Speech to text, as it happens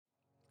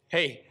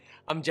Hey,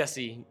 I'm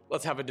Jesse.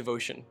 Let's have a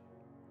devotion.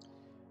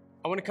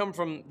 I want to come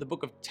from the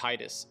book of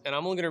Titus, and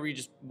I'm only going to read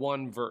just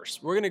one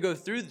verse. We're going to go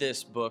through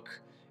this book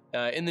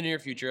in the near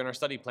future in our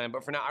study plan,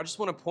 but for now, I just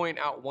want to point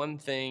out one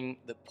thing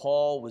that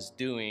Paul was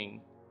doing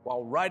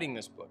while writing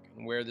this book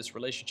and where this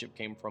relationship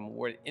came from,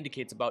 where it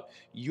indicates about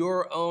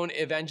your own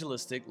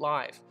evangelistic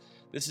life.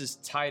 This is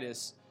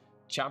Titus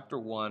chapter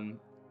 1,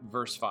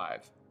 verse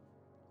 5.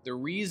 The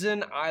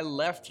reason I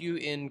left you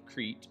in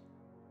Crete,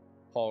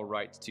 Paul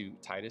writes to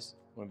Titus,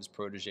 one of his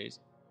proteges,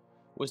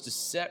 was to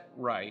set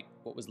right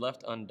what was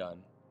left undone,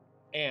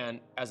 and,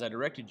 as I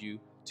directed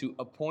you, to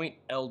appoint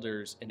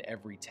elders in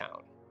every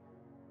town.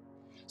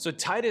 So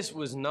Titus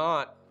was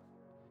not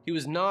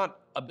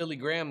a Billy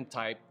Graham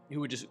type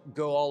who would just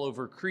go all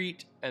over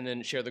Crete and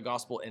then share the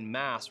gospel in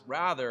mass.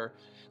 Rather,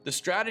 the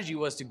strategy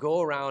was to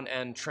go around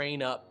and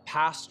train up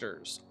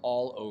pastors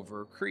all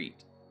over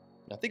Crete.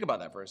 Now think about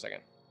that for a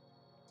second.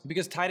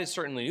 Because Titus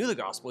certainly knew the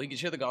gospel, he could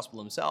share the gospel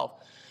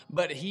himself,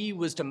 but he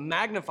was to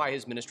magnify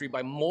his ministry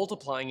by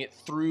multiplying it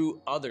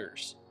through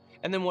others.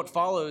 And then what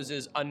follows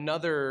is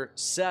another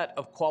set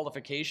of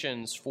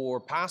qualifications for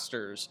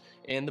pastors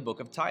in the book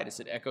of Titus.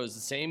 It echoes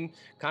the same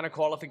kind of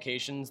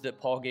qualifications that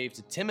Paul gave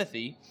to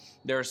Timothy.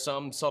 There are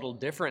some subtle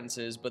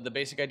differences, but the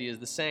basic idea is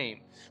the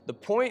same. The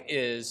point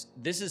is,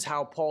 this is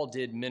how Paul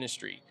did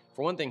ministry.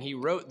 For one thing, he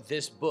wrote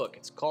this book.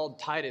 It's called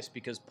Titus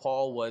because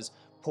Paul was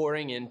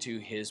pouring into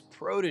his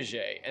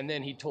protege. And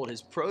then he told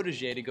his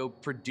protege to go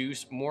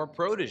produce more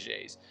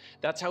proteges.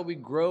 That's how we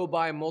grow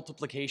by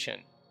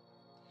multiplication.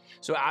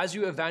 So as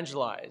you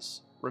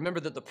evangelize, remember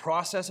that the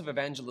process of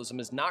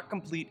evangelism is not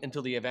complete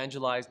until the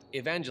evangelized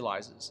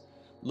evangelizes.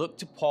 Look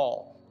to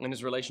Paul and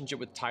his relationship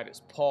with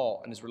Titus,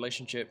 Paul and his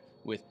relationship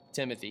with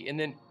Timothy, and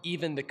then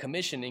even the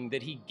commissioning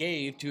that he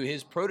gave to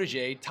his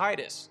protege,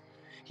 Titus.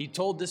 He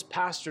told this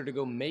pastor to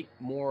go make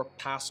more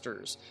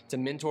pastors, to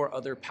mentor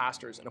other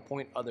pastors and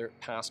appoint other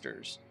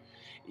pastors.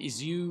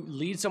 As you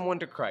lead someone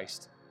to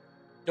Christ,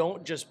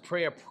 don't just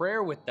pray a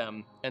prayer with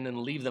them and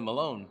then leave them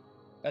alone.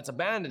 That's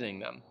abandoning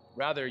them.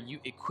 Rather, you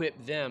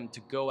equip them to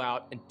go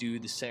out and do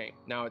the same.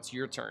 Now it's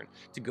your turn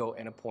to go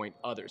and appoint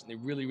others. And the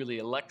really, really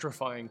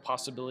electrifying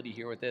possibility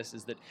here with this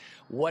is that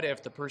what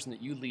if the person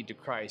that you lead to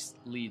Christ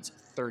leads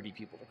 30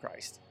 people to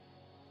Christ,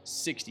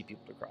 60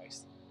 people to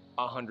Christ,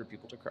 100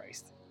 people to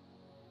Christ?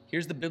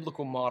 Here's the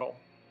biblical model.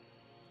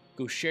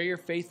 Go share your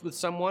faith with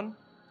someone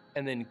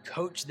and then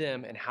coach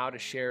them in how to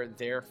share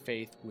their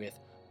faith with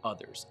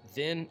others.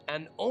 Then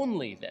and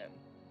only then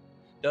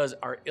does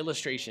our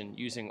illustration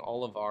using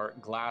all of our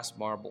glass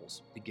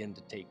marbles begin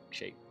to take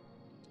shape.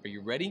 Are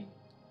you ready?